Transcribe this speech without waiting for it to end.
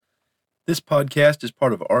This podcast is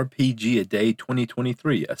part of RPGaDay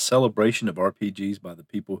 2023, a celebration of RPGs by the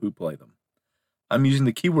people who play them. I'm using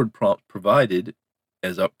the keyword prompt provided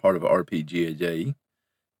as a part of RPGaDay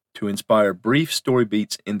to inspire brief story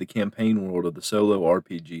beats in the campaign world of the solo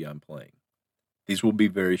RPG I'm playing. These will be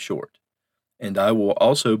very short, and I will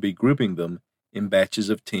also be grouping them in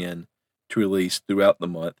batches of 10 to release throughout the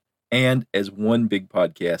month and as one big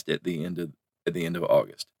podcast at the end of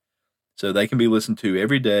August. So they can be listened to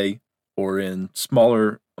every day or in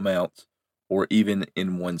smaller amounts or even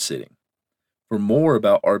in one sitting. For more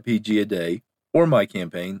about RPGaDay or my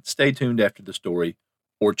campaign, stay tuned after the story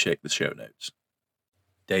or check the show notes.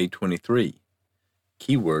 Day 23.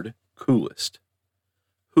 Keyword coolest.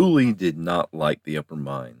 Hooley did not like the upper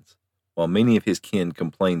mines. While many of his kin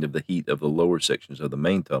complained of the heat of the lower sections of the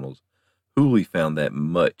main tunnels, Hooley found that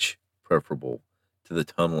much preferable to the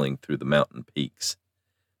tunneling through the mountain peaks.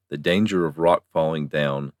 The danger of rock falling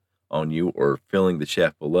down on you or filling the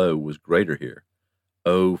shaft below was greater here.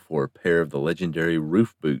 Oh, for a pair of the legendary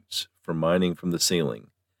roof boots for mining from the ceiling.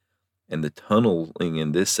 And the tunneling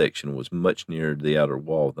in this section was much nearer the outer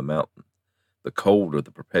wall of the mountain. The cold of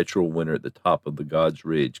the perpetual winter at the top of the God's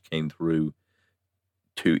Ridge came through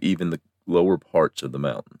to even the lower parts of the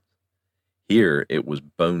mountain. Here it was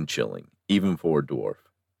bone-chilling, even for a dwarf.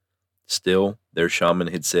 Still, their shaman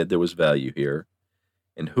had said there was value here,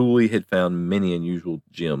 and Hooley had found many unusual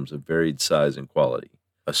gems of varied size and quality.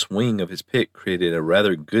 A swing of his pick created a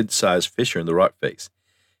rather good-sized fissure in the rock face.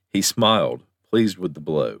 He smiled, pleased with the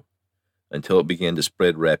blow, until it began to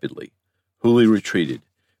spread rapidly. Hooley retreated,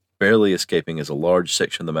 barely escaping as a large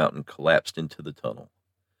section of the mountain collapsed into the tunnel.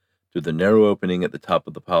 Through the narrow opening at the top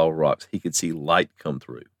of the pile of rocks, he could see light come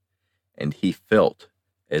through, and he felt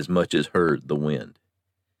as much as heard the wind.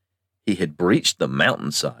 He had breached the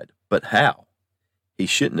mountainside, but how? He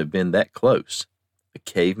shouldn't have been that close. A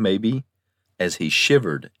cave, maybe? As he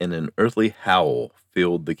shivered and an earthly howl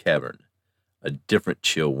filled the cavern, a different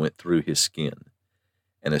chill went through his skin,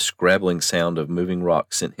 and a scrabbling sound of moving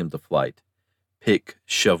rock sent him to flight, pick,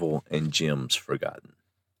 shovel, and gems forgotten.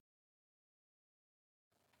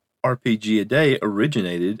 RPGaDay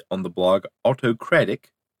originated on the blog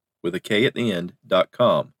Autocratic, with a K at the end,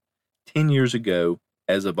 .com, 10 years ago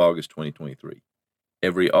as of August 2023.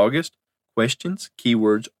 Every August, questions,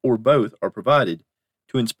 keywords, or both are provided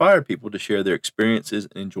to inspire people to share their experiences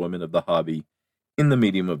and enjoyment of the hobby in the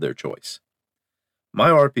medium of their choice. My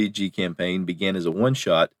RPG campaign began as a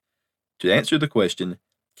one-shot to answer the question,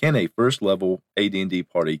 can a first-level AD&D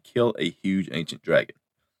party kill a huge ancient dragon?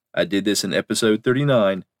 I did this in episode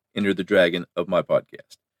 39, Enter the Dragon, of my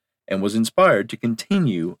podcast, and was inspired to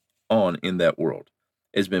continue on in that world.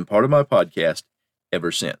 It has been part of my podcast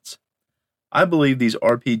ever since. I believe these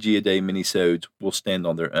RPGaDay minisodes will stand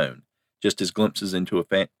on their own, just as glimpses into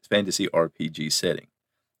a fantasy RPG setting.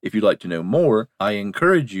 If you'd like to know more, I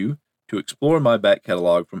encourage you to explore my back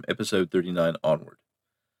catalog from episode 39 onward.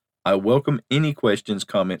 I welcome any questions,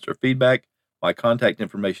 comments, or feedback. My contact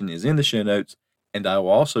information is in the show notes, and I will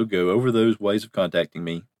also go over those ways of contacting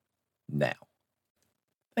me now.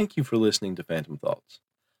 Thank you for listening to Phantom Thoughts.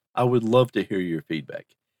 I would love to hear your feedback.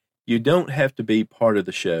 You don't have to be part of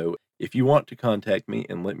the show. If you want to contact me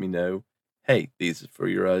and let me know, hey, these are for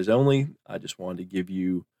your eyes only. I just wanted to give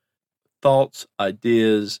you thoughts,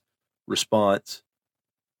 ideas, response,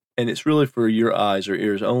 and it's really for your eyes or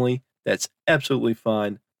ears only. That's absolutely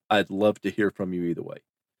fine. I'd love to hear from you either way.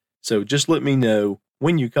 So just let me know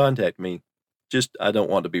when you contact me. Just, I don't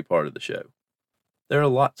want to be part of the show. There are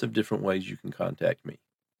lots of different ways you can contact me.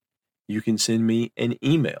 You can send me an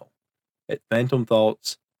email at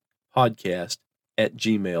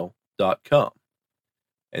phantomthoughtspodcast@gmail.com.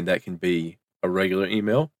 And that can be a regular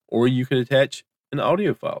email, or you can attach an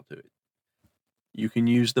audio file to it. You can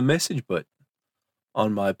use the message button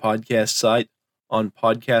on my podcast site on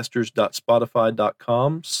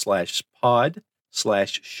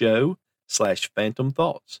podcasters.spotify.com/pod/show/phantom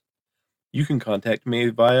thoughts. You can contact me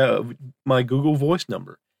via my Google Voice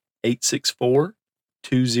number,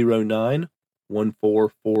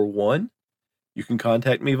 864-209-1441. You can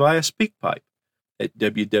contact me via SpeakPipe at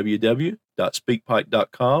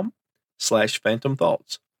www.speakpipe.com/phantom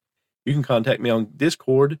thoughts. You can contact me on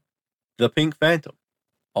Discord, The Pink Phantom.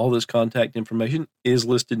 All this contact information is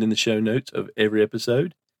listed in the show notes of every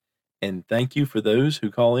episode. And thank you for those who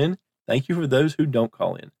call in. Thank you for those who don't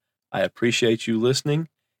call in. I appreciate you listening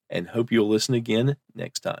and hope you'll listen again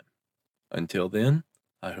next time. Until then,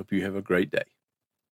 I hope you have a great day.